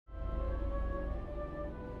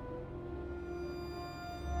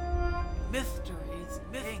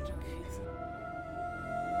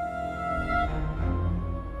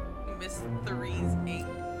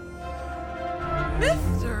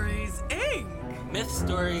myth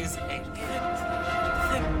stories, and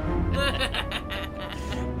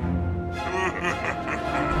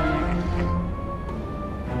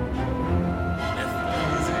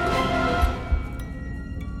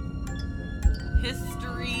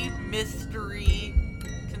history, mystery,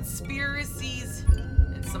 conspiracies,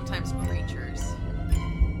 and sometimes creatures.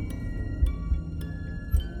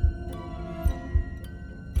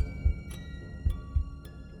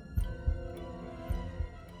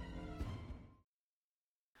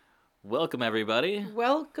 Welcome, everybody.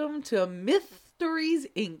 Welcome to Mysteries,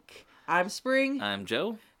 Inc. I'm Spring. I'm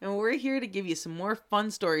Joe. And we're here to give you some more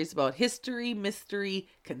fun stories about history, mystery,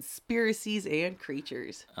 conspiracies, and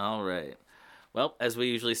creatures. All right. Well, as we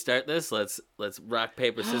usually start this, let's rock,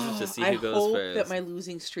 paper, scissors to see who goes first. I hope that my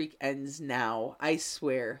losing streak ends now. I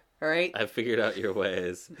swear. All right? I figured out your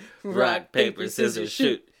ways. Rock, paper, scissors,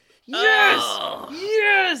 shoot. Yes! Oh!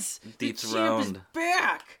 Yes! Dethroned. The champ is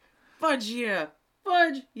back! Fudge, yeah.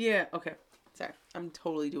 Fudge, yeah. Okay. Sorry. I'm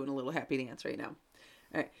totally doing a little happy dance right now.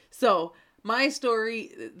 All right. So, my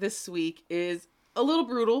story this week is a little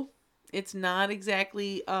brutal. It's not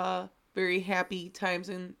exactly very happy times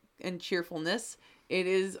and cheerfulness. It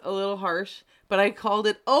is a little harsh, but I called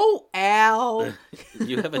it, Oh, Al.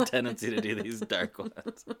 You have a tendency to do these dark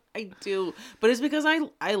ones. I do, but it's because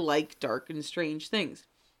I like dark and strange things.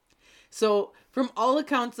 So, from all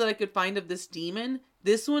accounts that I could find of this demon,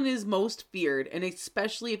 this one is most feared, and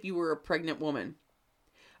especially if you were a pregnant woman.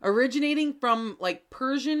 Originating from like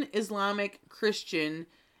Persian, Islamic, Christian,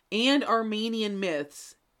 and Armenian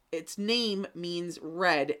myths, its name means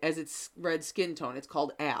red as its red skin tone. It's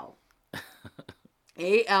called Al.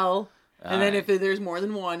 A-L. And then if there's more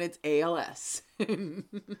than one, it's A-L-S.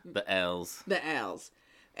 The L's. The L's.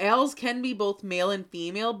 Ls can be both male and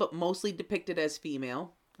female, but mostly depicted as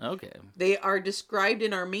female. Okay. They are described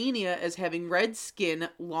in Armenia as having red skin,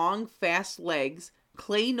 long, fast legs,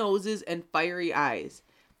 clay noses, and fiery eyes.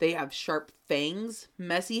 They have sharp fangs,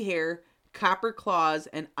 messy hair, copper claws,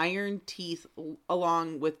 and iron teeth,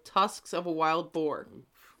 along with tusks of a wild boar.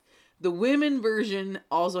 The women version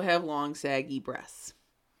also have long, saggy breasts,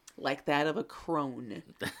 like that of a crone.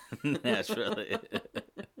 Naturally.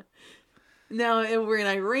 Now, over in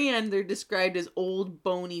Iran, they're described as old,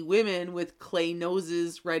 bony women with clay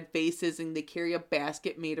noses, red faces, and they carry a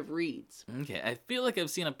basket made of reeds. Okay, I feel like I've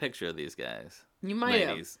seen a picture of these guys. You might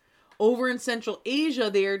Ladies. have. Over in Central Asia,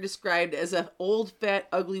 they are described as an old, fat,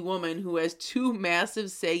 ugly woman who has two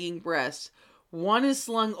massive, sagging breasts. One is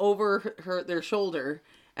slung over their shoulder.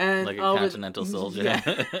 And like a continental soldier.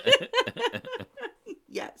 Yeah.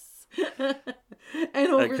 Yes.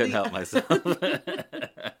 And over I couldn't help myself.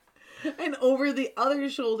 And over the other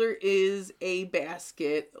shoulder is a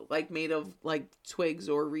basket, like made of like twigs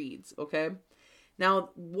or reeds, okay? Now,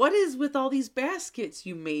 what is with all these baskets,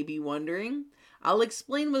 you may be wondering? I'll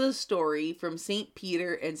explain with a story from St.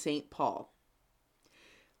 Peter and St. Paul.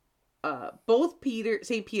 Both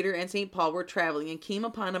St. Peter and St. Paul were traveling and came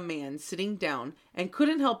upon a man sitting down and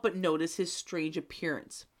couldn't help but notice his strange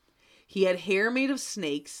appearance. He had hair made of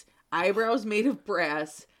snakes, eyebrows made of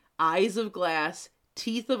brass, eyes of glass,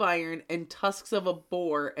 teeth of iron, and tusks of a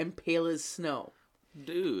boar, and pale as snow.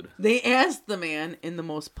 Dude. They asked the man, in the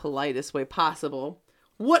most politest way possible,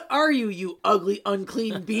 "What are you, you ugly,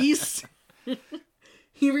 unclean beast?"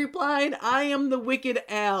 He replied, "I am the wicked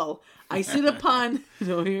Al. I sit upon..."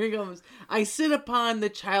 So here he goes. "I sit upon the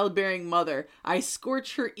childbearing mother. I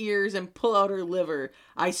scorch her ears and pull out her liver.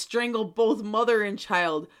 I strangle both mother and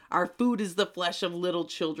child. Our food is the flesh of little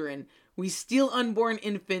children. We steal unborn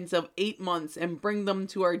infants of 8 months and bring them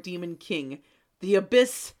to our demon king. The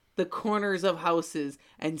abyss, the corners of houses,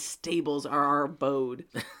 and stables are our abode."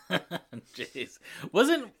 Jeez.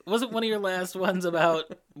 Wasn't one of your last ones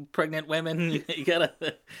about pregnant women? You got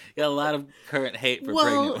a lot of current hate for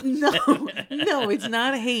pregnant women. No, it's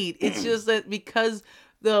not hate. It's just that because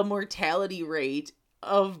the mortality rate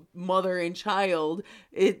of mother and child,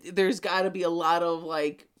 there's got to be a lot of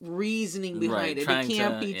like reasoning behind it. It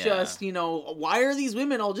can't be just, why are these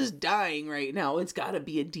women all just dying right now? It's got to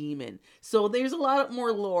be a demon. So there's a lot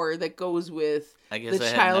more lore that goes with the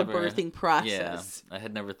childbirthing process. Yeah, I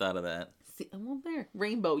had never thought of that. See, well, there,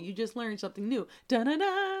 Rainbow, you just learned something new.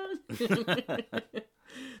 Da-da-da!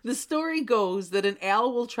 The story goes that an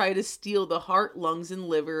owl will try to steal the heart, lungs, and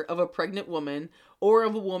liver of a pregnant woman or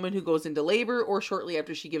of a woman who goes into labor or shortly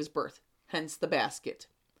after she gives birth, hence the basket.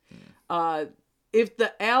 If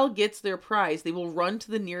the owl gets their prize, they will run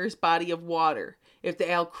to the nearest body of water. If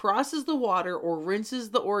the owl crosses the water or rinses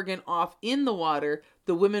the organ off in the water,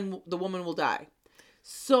 the woman will die.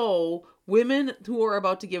 So, women who are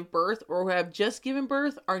about to give birth or who have just given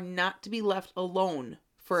birth are not to be left alone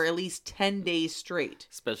for at least 10 days straight.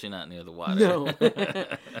 Especially not near the water. No.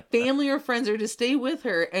 Family or friends are to stay with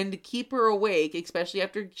her and to keep her awake, especially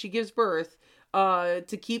after she gives birth,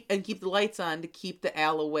 to keep the lights on to keep the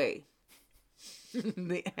Al away.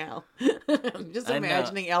 The Al. I'm just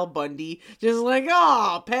imagining Al Bundy, just like,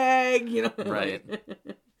 oh, Peg, you know. Right.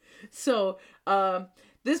 So,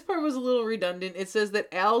 this part was a little redundant. It says that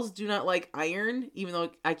owls do not like iron, even though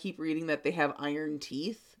I keep reading that they have iron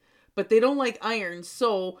teeth. But they don't like iron,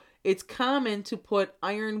 so it's common to put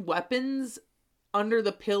iron weapons under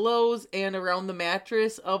the pillows and around the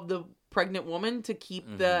mattress of the pregnant woman to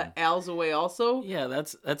keep the owls away also. Yeah,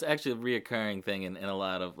 that's actually a reoccurring thing in a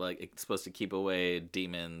lot of, like, it's supposed to keep away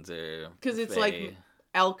demons or... Because it's like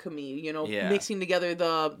alchemy, you know, mixing together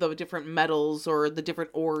the different metals or the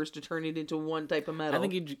different ores to turn it into one type of metal. I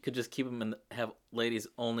think you could just keep them and have ladies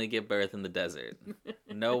only give birth in the desert.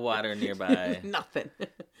 No water nearby. Nothing.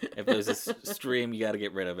 If there's a stream, you got to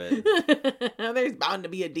get rid of it. There's bound to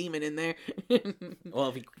be a demon in there. Well,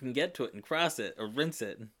 if you can get to it and cross it or rinse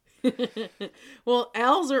it. Well,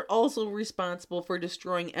 owls are also responsible for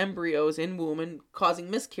destroying embryos in womb and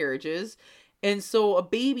causing miscarriages. And so a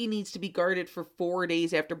baby needs to be guarded for 4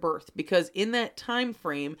 days after birth, because in that time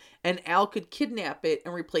frame, an owl could kidnap it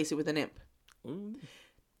and replace it with an imp. Ooh.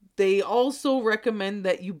 They also recommend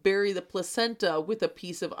that you bury the placenta with a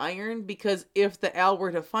piece of iron, because if the owl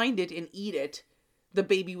were to find it and eat it, the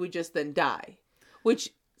baby would just then die.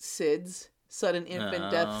 Which, SIDS, sudden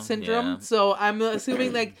infant death syndrome. Yeah. So I'm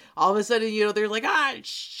assuming like all of a sudden, you know, they're like,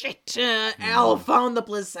 shit, owl found the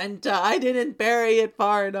placenta. I didn't bury it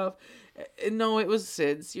far enough. No, it was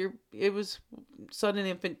SIDS. It was sudden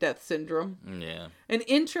infant death syndrome. Yeah. An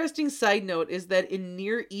interesting side note is that in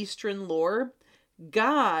Near Eastern lore,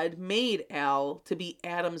 God made Al to be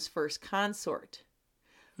Adam's first consort.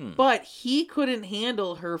 But he couldn't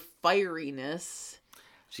handle her fieriness.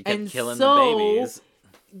 She kept killing the babies.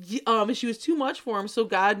 She was too much for him, so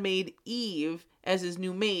God made Eve as his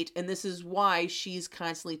new mate, and this is why she's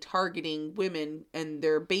constantly targeting women and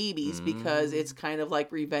their babies, because it's kind of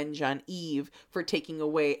like revenge on Eve for taking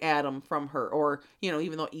away Adam from her, or, you know,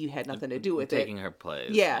 even though Eve had nothing to do with taking her place.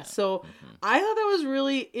 Yeah, so I thought that was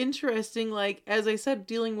really interesting, like, as I said,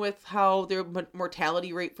 dealing with how their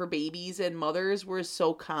mortality rate for babies and mothers was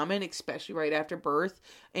so common, especially right after birth,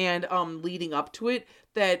 and leading up to it,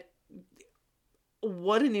 that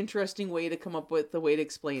what an interesting way to come up with the way to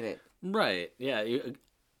explain it. Right. Yeah. You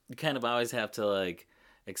kind of always have to, like,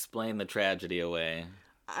 explain the tragedy away.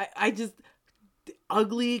 I just...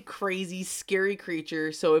 ugly, crazy, scary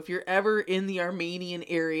creature. So if you're ever in the Armenian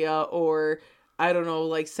area or, I don't know,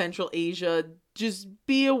 like Central Asia, just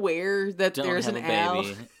be aware that there's an owl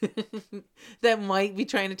that might be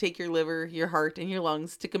trying to take your liver, your heart, and your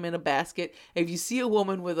lungs, stick them in a basket. If you see a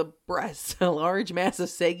woman with a large, massive,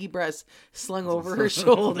 saggy breast slung over her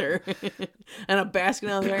shoulder and a basket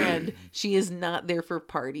on the other end, she is not there for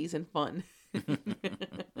parties and fun.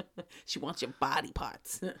 She wants your body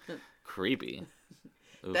parts. Creepy.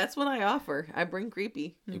 Oof. That's what I offer. I bring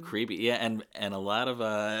creepy. Creepy, yeah, and a lot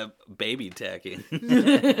of baby tacking.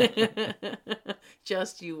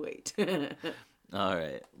 Just you wait. All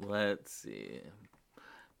right, let's see.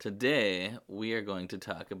 Today we are going to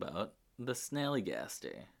talk about the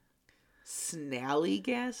Snallygaster.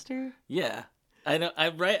 Snallygaster? Yeah, I know.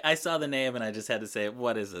 I saw the name and I just had to say,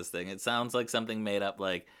 what is this thing? It sounds like something made up,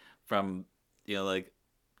 like from, you know, like.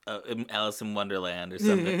 Alice in Wonderland or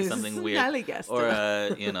something weird, or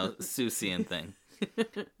Susian thing,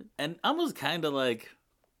 and almost kind of like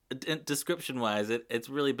description wise, it's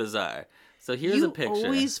really bizarre. So here's a picture. You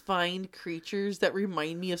always find creatures that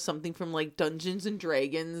remind me of something from like Dungeons and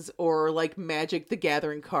Dragons or like Magic the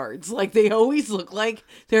Gathering cards. Like they always look like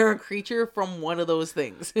they're a creature from one of those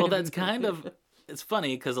things. Well, that's kind of, it's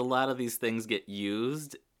funny because a lot of these things get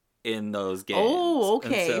used in those games. Oh,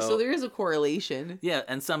 okay. So there is a correlation. Yeah,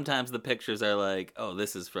 and sometimes the pictures are like, oh,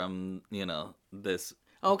 this is from, you know, this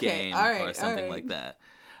game or something like that.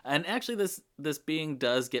 And actually this being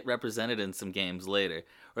does get represented in some games later,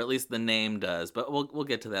 or at least the name does, but we'll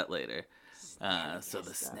get to that later. So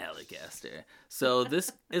the Snallygaster. So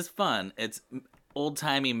this is fun. It's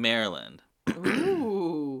old-timey Maryland.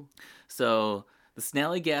 Ooh. So the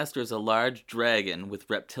Snallygaster is a large dragon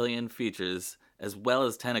with reptilian features as well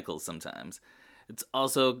as tentacles sometimes. It's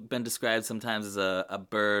also been described sometimes as a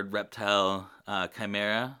bird, reptile,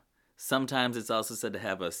 chimera. Sometimes it's also said to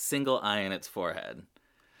have a single eye in its forehead,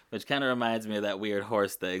 which kind of reminds me of that weird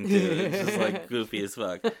horse thing, too. It's just, like, goofy as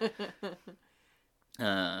fuck.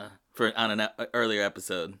 On an earlier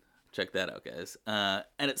episode. check that out, guys.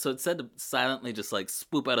 So it's said to silently just like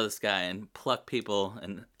swoop out of the sky and pluck people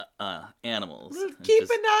and animals. Keep an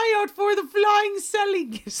eye out for the flying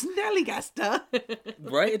Snallygaster.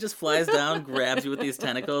 Right? It just flies down, grabs you with these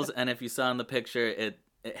tentacles, and if you saw in the picture, it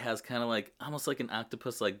has kind of like almost like an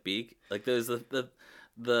octopus like beak. Like there's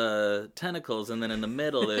the tentacles, and then in the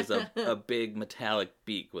middle there's a big metallic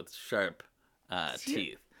beak with sharp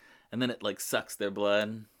teeth, and then it like sucks their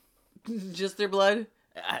blood. Just their blood.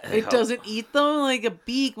 It doesn't eat them like a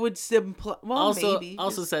beak would simply. Well, maybe.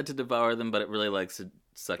 Also said to devour them, but it really likes to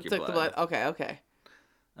suck your blood. The blood. Okay.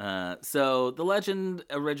 So the legend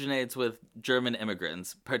originates with German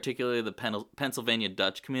immigrants, particularly the Pennsylvania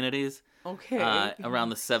Dutch communities. Okay. Around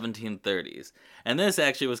the 1730s. And this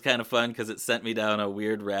actually was kind of fun because it sent me down a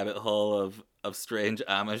weird rabbit hole of strange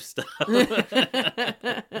Amish stuff,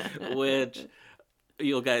 which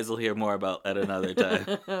you guys will hear more about at another time.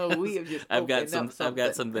 We have just I've got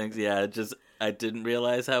some things. Yeah, I didn't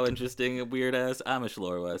realize how interesting a weird ass Amish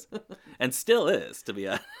lore was, and still is, to be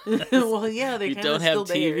honest. Well, yeah, they kind of still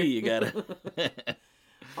there. You don't have TV, you gotta.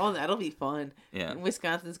 Oh, that'll be fun. Yeah,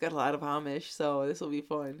 Wisconsin's got a lot of Amish, so this will be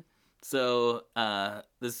fun. So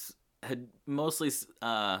this had mostly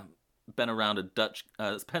been around a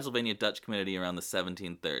Pennsylvania Dutch community around the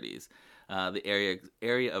 1730s. The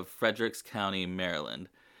area of Fredericks County, Maryland.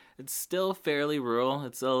 It's still fairly rural.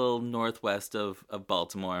 It's a little northwest of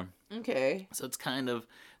Baltimore. Okay. So it's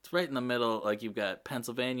right in the middle. Like you've got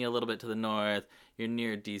Pennsylvania a little bit to the north. You're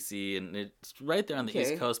near D.C. and it's right there on the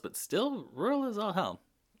East Coast, but still rural as all hell.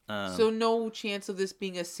 So no chance of this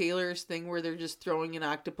being a sailor's thing where they're just throwing an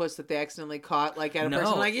octopus that they accidentally caught like at a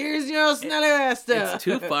person like, here's your Snallygasters. It's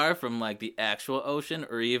too far from like the actual ocean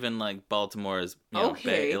or even like Baltimore's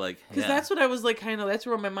bay. Like, because that's what I was like that's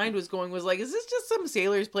where my mind was going, was like, is this just some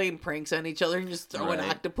sailors playing pranks on each other and just throwing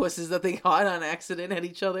octopuses that they caught on accident at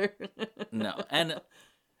each other? No, and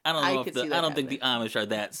I don't think the Amish are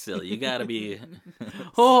that silly. You gotta be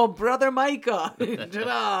Oh, brother Micah.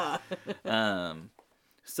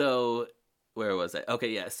 So, where was I? Okay,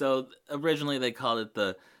 yeah. So, originally they called it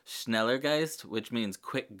the Schnellergeist, which means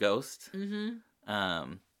quick ghost. Mm-hmm.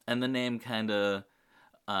 And the name kind of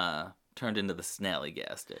turned into the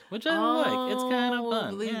Snallygaster, which I like. It's kind of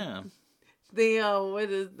fun, They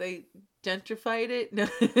gentrified it? No.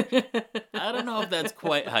 I don't know if that's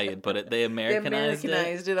quite how you'd put it. They Americanized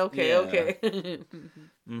it. Okay.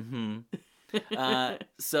 Mm-hmm.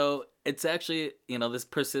 So it's actually, this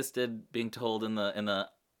persisted being told in the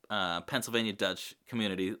Pennsylvania Dutch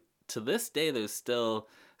community. To this day, there's still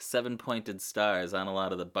 7-pointed stars on a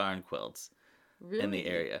lot of the barn quilts in the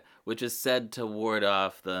area, which is said to ward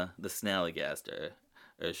off the Snallygaster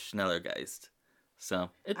or Schnellergeist. So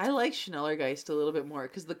I like Schnellergeist a little bit more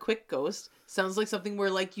because the quick ghost sounds like something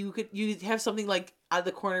where like you have something like out of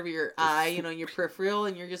the corner of your eye, your peripheral,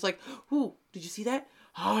 and you're just like, "Ooh, did you see that?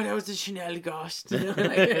 Oh, that was the Snallygast.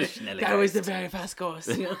 That was the very fast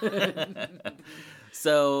ghost."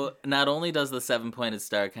 So not only does the 7-pointed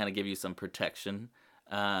star kind of give you some protection,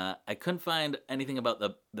 I couldn't find anything about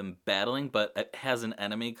them battling, but it has an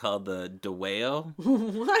enemy called the Deweo.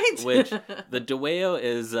 What? Which the Deweo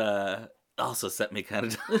is also set me kind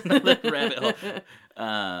of down another rabbit hole.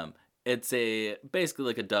 It's basically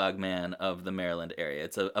like a dog man of the Maryland area.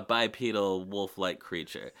 It's a bipedal wolf-like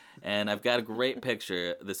creature. And I've got a great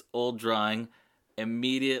picture. This old drawing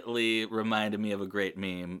immediately reminded me of a great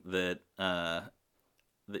meme that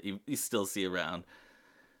you still see around.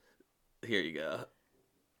 Here you go.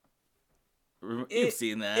 You've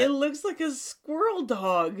seen that. It looks like a squirrel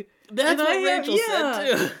dog. That's what Rachel said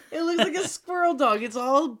too. It looks like a squirrel dog. It's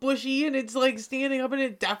all bushy and it's like standing up, and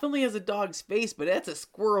it definitely has a dog's face, but that's a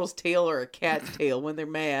squirrel's tail or a cat's tail when they're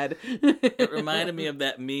mad. It reminded me of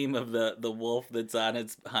that meme of the wolf that's on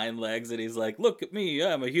its hind legs and he's like, "Look at me,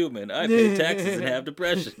 I'm a human. I pay taxes and have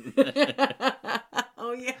depression."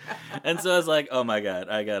 Oh yeah. And so I was like, "Oh my god,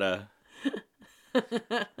 I gotta."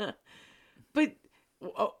 But.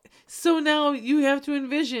 So now you have to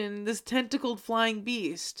envision this tentacled flying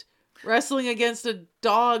beast wrestling against a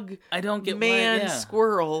dog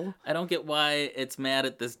squirrel. I don't get why it's mad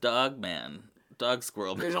at this dog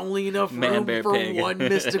squirrel. There's only enough room for one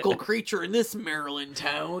mystical creature in this Maryland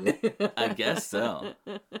town. I guess so.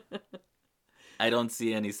 I don't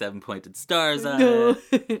see any 7-pointed stars on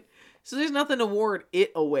it. So there's nothing to ward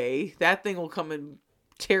it away. That thing will come and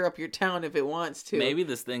tear up your town if it wants to. Maybe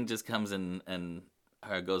this thing just comes in and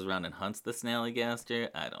goes around and hunts the Snallygaster.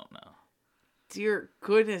 I don't know. Dear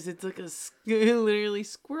goodness, it's like a literally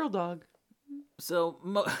squirrel dog. So,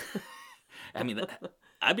 I mean,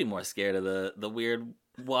 I'd be more scared of the weird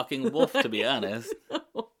walking wolf, to be honest.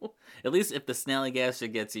 At least if the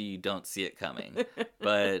Snallygaster gets you, you don't see it coming.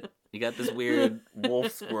 But you got this weird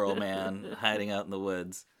wolf squirrel man hiding out in the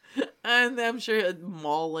woods. And I'm sure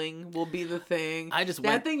mauling will be the thing.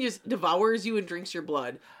 That thing just devours you and drinks your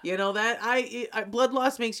blood. You know that blood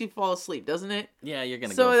loss makes you fall asleep, doesn't it? Yeah, you're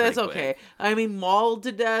gonna. So go that's quick. Okay. I mean, mauled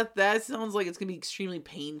to death. That sounds like it's gonna be extremely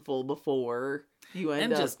painful before you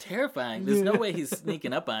end up. And just terrifying. There's no way he's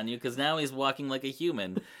sneaking up on you because now he's walking like a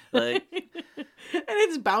human. Like, and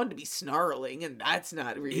it's bound to be snarling, and that's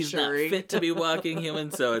not reassuring. He's not fit to be walking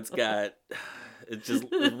human, so it's just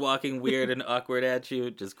walking weird and awkward at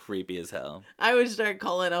you, just creepy as hell. I would start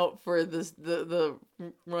calling out for the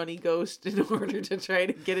runny ghost in order to try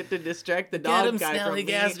to get it to distract the dog guy from me.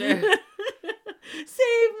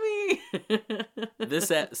 Save me!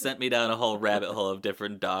 This sent me down a whole rabbit hole of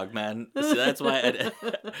different dog men. So that's why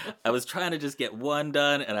I was trying to just get one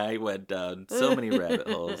done, and I went down so many rabbit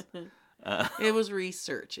holes. It was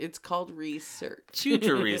research. It's called research.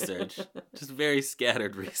 Future research. Just very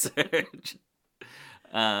scattered research.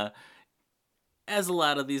 As a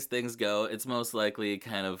lot of these things go, it's most likely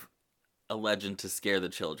kind of a legend to scare the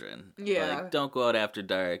children. Yeah. Like, don't go out after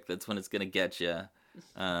dark. That's when it's going to get you.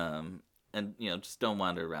 And, just don't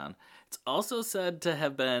wander around. It's also said to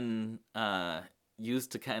have been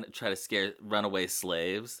used to kind of try to scare runaway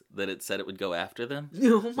slaves, that it said it would go after them.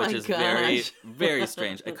 Oh my which is gosh. very, very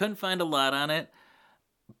strange. I couldn't find a lot on it,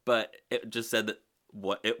 but it just said that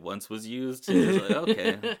what it once was used. I was like,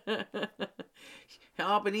 okay.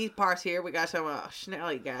 Up in these parts here, we got some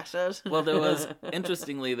Snallygasters. Well, there was,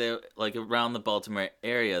 interestingly, around the Baltimore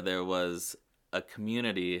area, there was a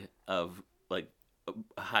community of,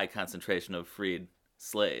 a high concentration of freed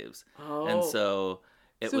slaves. Oh. And so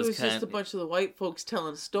it was just a bunch of the white folks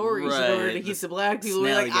telling stories right, in order to keep the black people.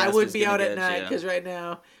 We're like, I would be out at night because right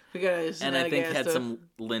now we got a and I think had some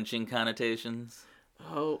lynching connotations.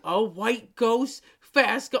 Oh, white ghosts,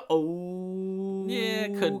 fast go. Oh, yeah,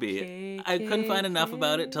 it could be. I couldn't find enough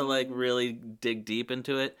about it to really dig deep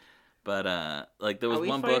into it. But there was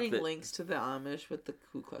one book that links to the Amish with the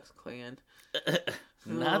Ku Klux Klan.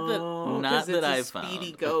 not that I've found.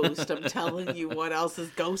 Speedy ghost. I'm telling you, what else is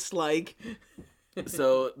ghost like?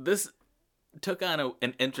 So this took on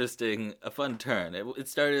an interesting, a fun turn. It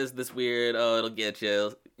started as this weird, it'll get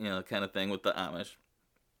you, kind of thing with the Amish.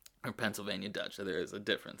 Or Pennsylvania Dutch, so there is a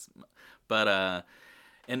difference. But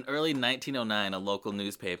in early 1909, a local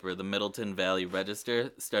newspaper, the Middleton Valley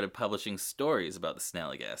Register, started publishing stories about the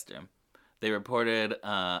Snallygaster. They reported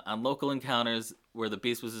on local encounters where the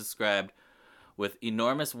beast was described with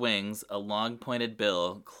enormous wings, a long pointed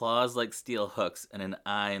bill, claws like steel hooks, and an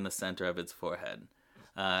eye in the center of its forehead.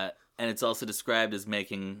 And it's also described as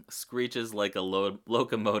making screeches like a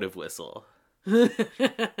locomotive whistle. And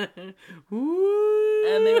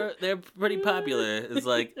they're pretty popular. It's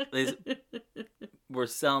like they were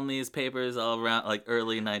selling these papers all around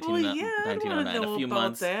early 1909, a few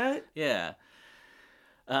months. That. Yeah.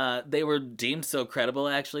 They were deemed so credible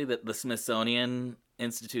actually that the Smithsonian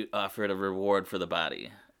Institute offered a reward for the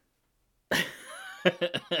body.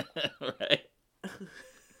 Right.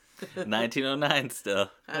 1909 still.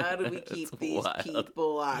 How do we keep these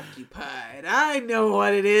people occupied? I know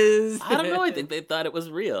what it is. I don't know. I think they thought it was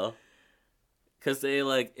real. Because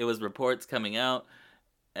it was reports coming out,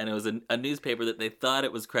 and it was a newspaper that they thought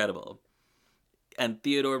it was credible. And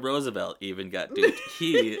Theodore Roosevelt even got duped.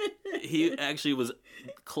 He actually was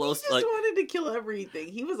close. He just wanted to kill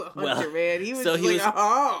everything. He was a hunter, man. He was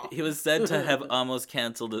he was said to have almost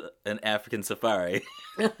canceled an African safari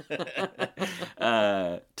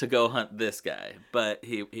to go hunt this guy, but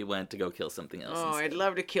he went to go kill something else. Oh, I'd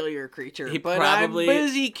love to kill your creature, but I'm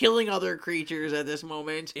busy killing other creatures at this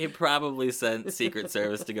moment. He probably sent Secret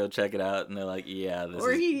Service to go check it out, and they're like, "Yeah,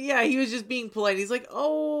 he was just being polite. He's like,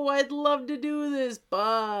 "Oh, I'd love to do this,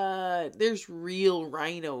 but there's real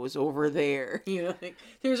rhinos over there.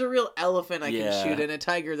 There's a real elephant I can shoot and a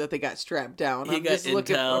tiger that they got strapped down." He got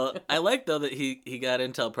intel. I like though that he got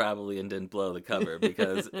intel probably and didn't blow the cover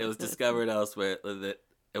because it was discovered elsewhere that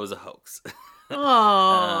it was a hoax.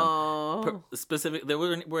 Oh. There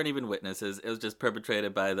weren't even witnesses. It was just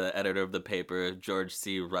perpetrated by the editor of the paper, George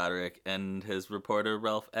C. Roderick, and his reporter,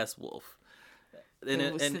 Ralph S. Wolfe. In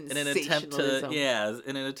an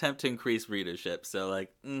attempt to increase readership. So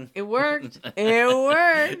it worked. It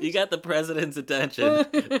worked. You got the president's attention.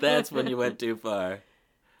 That's when you went too far.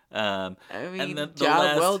 Job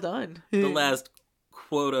well done. The last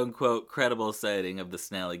quote unquote credible sighting of the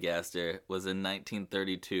Snallygaster was in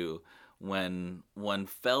 1932 when one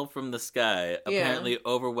fell from the sky, apparently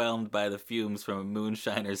overwhelmed by the fumes from a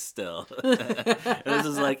moonshiner's still. This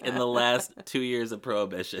is like in the last 2 years of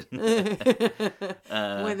Prohibition.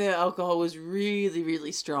 When the alcohol was really,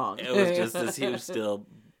 really strong. It was just this huge still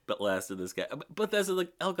blasted this guy. But that's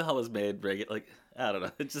like alcohol was made like I don't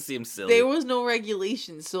know. It just seems silly. There was no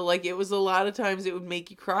regulation, so like it was a lot of times it would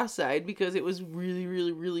make you cross-eyed because it was really,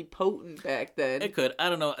 really, really potent back then. It could. I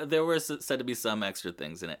don't know. There were said to be some extra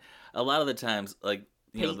things in it. A lot of the times, like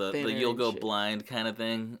the you'll go blind kind of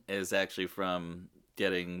thing is actually from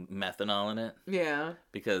getting methanol in it. Yeah.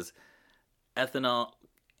 Because ethanol,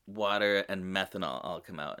 water, and methanol all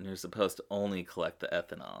come out, and you're supposed to only collect the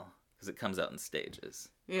ethanol because it comes out in stages.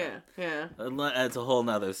 Yeah. That's a whole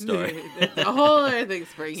nother story. A whole other thing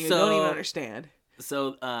for you don't even understand.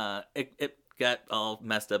 So it got all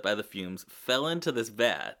messed up by the fumes, fell into this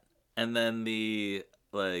vat, and then the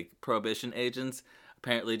Prohibition agents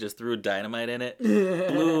apparently just threw dynamite in it,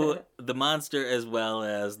 blew the monster as well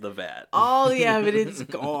as the vat. All the evidence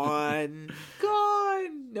gone.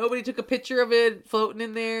 Nobody took a picture of it floating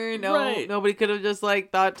in there. No, right. Nobody could have just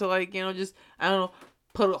thought to just, I don't know,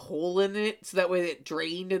 put a hole in it so that way it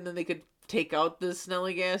drained and then they could take out the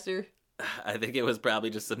Snallygaster. I think it was probably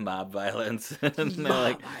just some mob violence.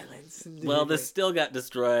 Violence. Well, this still got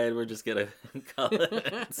destroyed. We're just going to call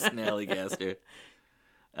it Snallygaster.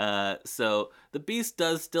 So the beast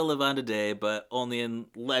does still live on today, but only in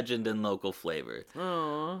legend and local flavor.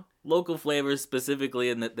 Aww. Local flavor specifically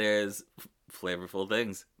in that there's flavorful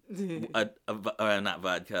things. Not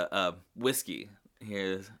vodka, whiskey.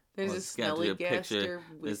 There's a Snallygaster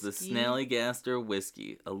whiskey. There's the Snallygaster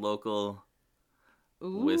whiskey, a local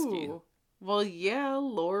whiskey. Well, yeah,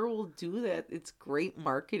 Laura will do that. It's great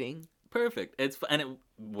marketing. Perfect.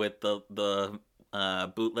 With the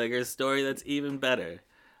bootlegger's story, that's even better.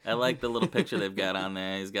 I like the little picture they've got on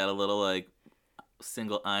there. He's got a little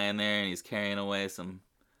single eye in there, and he's carrying away some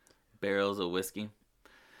barrels of whiskey.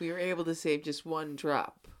 We were able to save just one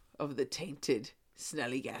drop of the tainted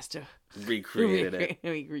Snallygaster. Recreated it.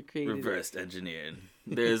 We recreated Reversed engineered.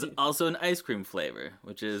 There's also an ice cream flavor,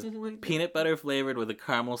 which is peanut butter flavored with a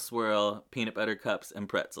caramel swirl, peanut butter cups, and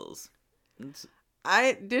pretzels.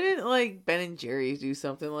 I didn't Ben and Jerry's do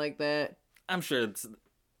something like that. I'm sure it's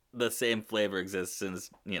the same flavor exists in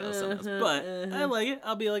something else, but I like it.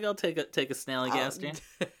 I'll be I'll take a Snallygaster.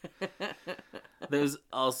 There's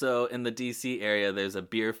also in the DC area. There's a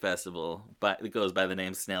beer festival, it goes by the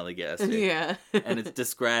name Snallygaster. Yeah, and it's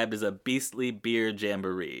described as a beastly beer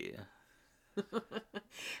jamboree.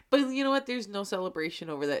 But you know what? There's no celebration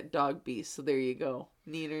over that dog beast. So there you go.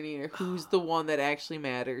 Neither. Who's the one that actually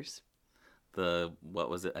matters? What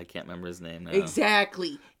was it? I can't remember his name now.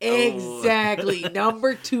 Exactly.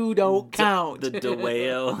 Number 2 don't count. The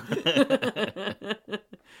DeWeo.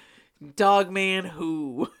 Dogman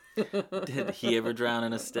who? Did he ever drown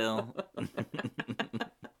in a still?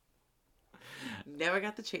 Never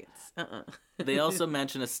got the chance. They also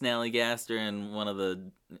mention a Snallygaster in one of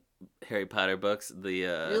the Harry Potter books,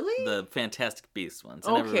 really? The Fantastic Beasts ones.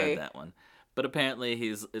 I never read that one. But apparently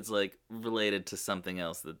it's related to something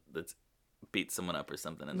else that's beat someone up or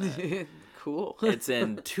something in that. Cool. It's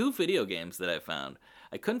in 2 video games that I found.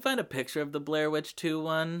 I couldn't find a picture of the Blair Witch 2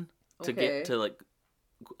 one to get to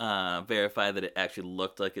verify that it actually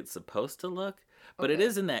looked like it's supposed to look. But it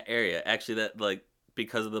is in that area. Actually, that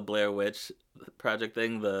because of the Blair Witch Project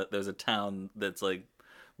thing, there's a town that's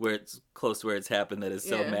where it's close to where it's happened that is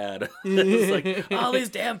so mad. It's all these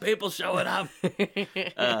damn people showing up.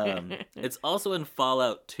 It's also in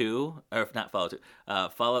Fallout 2, or not Fallout 2,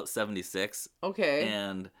 Fallout 76. Okay.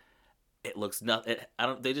 And it looks nothing.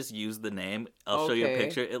 They just use the name. I'll show you a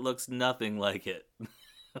picture. It looks nothing like it.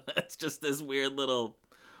 It's just this weird little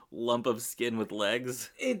lump of skin with legs.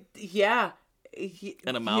 And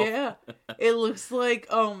a mouth. Yeah. It looks like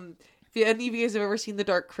if any of you guys have ever seen The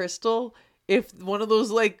Dark Crystal, if one of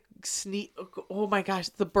those oh my gosh,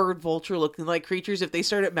 the bird vulture looking creatures, if they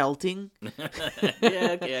started melting.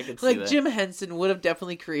 Yeah, okay, I can see that. Jim Henson would have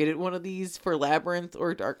definitely created one of these for Labyrinth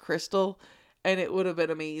or Dark Crystal, and it would have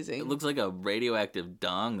been amazing. It looks like a radioactive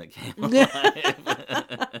dong that came alive.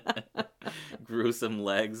 Gruesome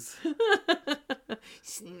legs.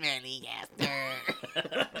 Snallygaster.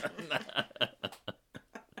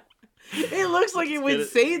 It looks like it would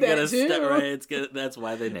say that too. Right, that's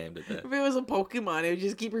why they named it that. If it was a Pokemon, it would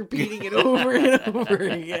just keep repeating it over and over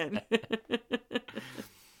again.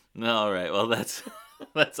 All right, well that's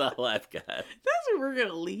all I've got. That's where we're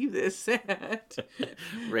gonna leave this at.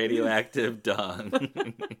 Radioactive dong.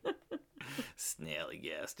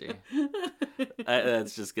 Snallygaster.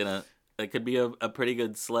 That's just gonna. It could be a pretty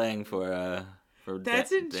good slang for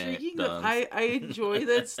That's intriguing. I enjoy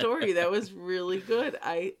that story. That was really good.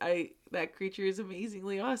 That creature is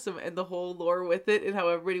amazingly awesome, and the whole lore with it, and how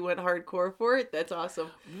everybody went hardcore for it. That's awesome.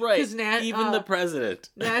 Right. Even the president.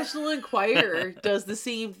 National Enquirer does the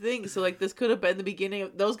same thing. So like this could have been the beginning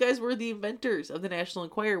of those guys were the inventors of the National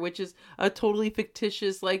Enquirer, which is a totally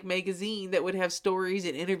fictitious like magazine that would have stories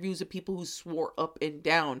and interviews of people who swore up and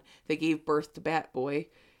down they gave birth to Bat Boy.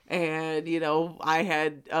 And I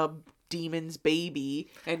had a demon's baby,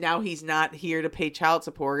 and now he's not here to pay child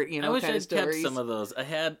support. I wish kind I'd of stories. kept some of those. I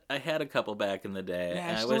had a couple back in the day.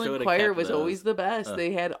 National Enquirer was always the best.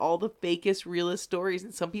 They had all the fakest, realest stories,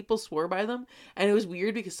 and some people swore by them. And it was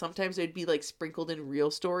weird because sometimes they'd be like sprinkled in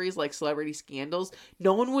real stories, like celebrity scandals.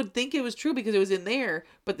 No one would think it was true because it was in there,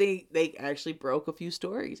 but they actually broke a few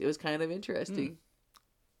stories. It was kind of interesting.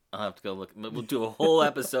 I'll have to go look. We'll do a whole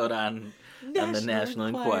episode on the National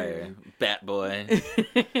Enquirer. Bat Boy.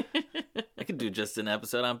 I could do just an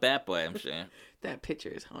episode on Bat Boy, I'm sure. That picture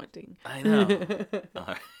is haunting. I know. All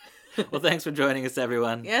right. Well, thanks for joining us,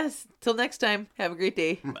 everyone. Yes. Till next time. Have a great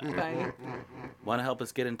day. Bye. Want to help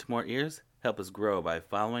us get into more ears? Help us grow by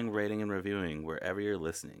following, rating, and reviewing wherever you're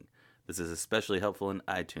listening. This is especially helpful in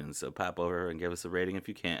iTunes, so pop over and give us a rating if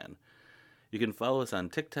you can. You can follow us on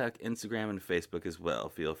TikTok, Instagram, and Facebook as well.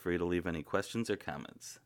 Feel free to leave any questions or comments.